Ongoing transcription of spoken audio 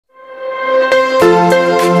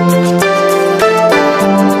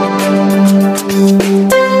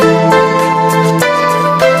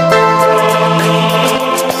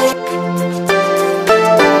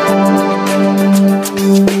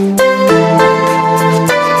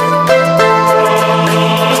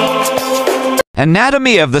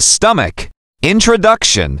Anatomy of the stomach.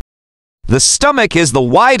 Introduction. The stomach is the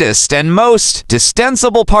widest and most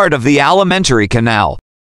distensible part of the alimentary canal.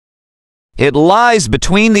 It lies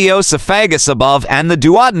between the oesophagus above and the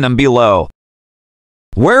duodenum below.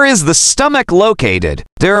 Where is the stomach located?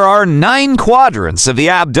 There are 9 quadrants of the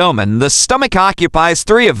abdomen. The stomach occupies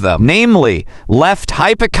 3 of them, namely left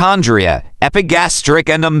hypochondria, epigastric,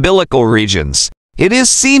 and umbilical regions. It is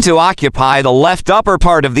seen to occupy the left upper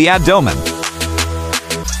part of the abdomen.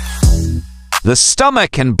 The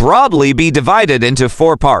stomach can broadly be divided into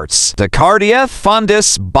 4 parts: the cardia,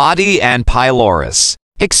 fundus, body, and pylorus.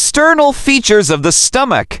 External features of the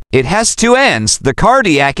stomach. It has 2 ends, the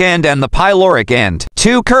cardiac end and the pyloric end.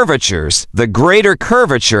 2 curvatures, the greater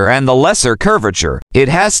curvature and the lesser curvature. It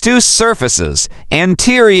has 2 surfaces,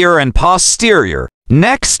 anterior and posterior.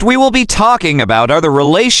 Next, we will be talking about other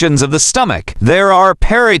relations of the stomach. There are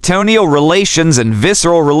peritoneal relations and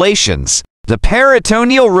visceral relations. The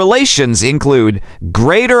peritoneal relations include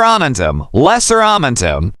greater omentum, lesser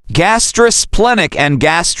omentum, gastrosplenic and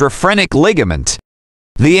gastrophrenic ligament.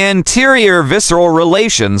 The anterior visceral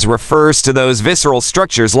relations refers to those visceral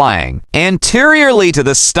structures lying anteriorly to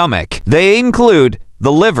the stomach. They include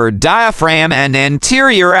the liver, diaphragm, and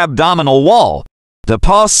anterior abdominal wall. The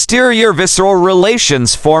posterior visceral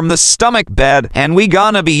relations form the stomach bed, and we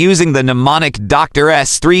gonna be using the mnemonic Dr.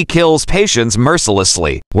 S3 kills patients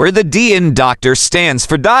mercilessly, where the D in doctor stands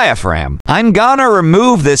for diaphragm. I'm gonna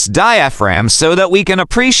remove this diaphragm so that we can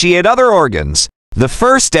appreciate other organs. The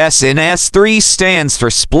first S in S3 stands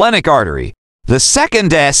for splenic artery. The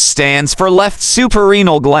second S stands for left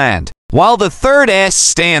suprarenal gland, while the third S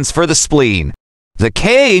stands for the spleen. The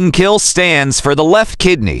K in kill stands for the left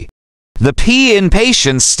kidney. The P in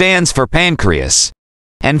patience stands for pancreas.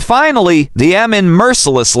 And finally, the M in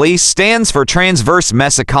mercilessly stands for transverse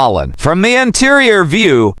mesocolon. From the anterior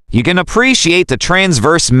view, you can appreciate the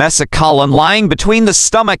transverse mesocolon lying between the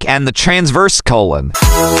stomach and the transverse colon.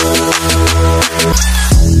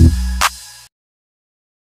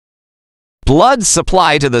 Blood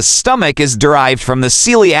supply to the stomach is derived from the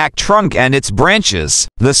celiac trunk and its branches.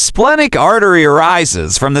 The splenic artery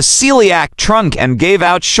arises from the celiac trunk and gave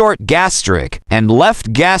out short gastric and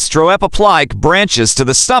left gastroepiploic branches to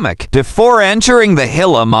the stomach before entering the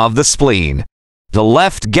hilum of the spleen. The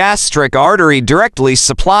left gastric artery directly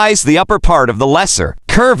supplies the upper part of the lesser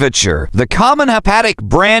curvature. The common hepatic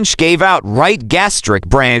branch gave out right gastric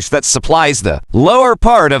branch that supplies the lower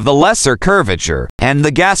part of the lesser curvature, and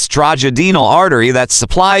the gastrojejunal artery that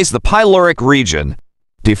supplies the pyloric region,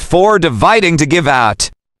 before dividing to give out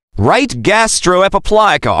right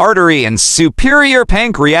gastroepiploic artery and superior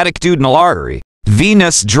pancreatic duodenal artery.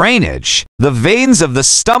 Venous drainage. The veins of the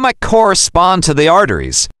stomach correspond to the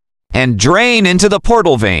arteries and drain into the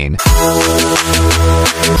portal vein.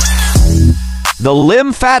 The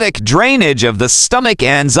lymphatic drainage of the stomach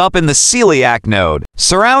ends up in the celiac node.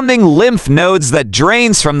 Surrounding lymph nodes that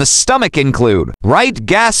drains from the stomach include right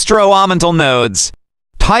gastroomental nodes,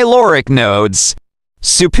 pyloric nodes,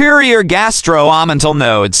 superior gastroomental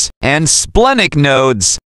nodes, and splenic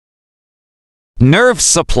nodes. Nerve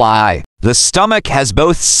supply. The stomach has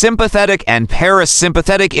both sympathetic and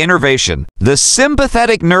parasympathetic innervation. The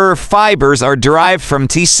sympathetic nerve fibers are derived from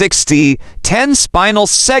T6, T10 spinal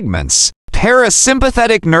segments.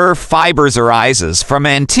 Parasympathetic nerve fibers arises from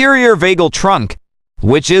anterior vagal trunk,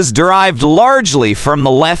 which is derived largely from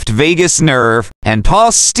the left vagus nerve, and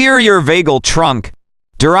posterior vagal trunk,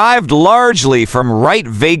 derived largely from right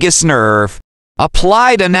vagus nerve.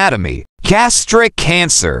 Applied anatomy. Gastric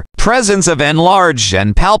cancer. Presence of enlarged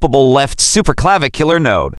and palpable left supraclavicular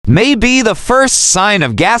node may be the first sign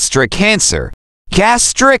of gastric cancer.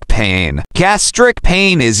 Gastric pain. Gastric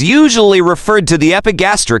pain is usually referred to the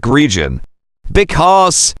epigastric region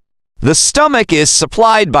because the stomach is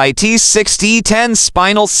supplied by T6, T10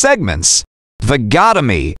 spinal segments.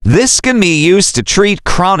 Vagotomy. This can be used to treat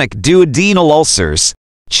chronic duodenal ulcers.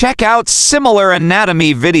 Check out similar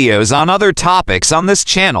anatomy videos on other topics on this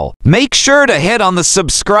channel. Make sure to hit on the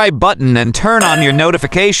subscribe button and turn on your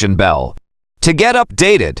notification bell to get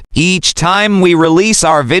updated each time we release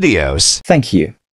our videos. Thank you.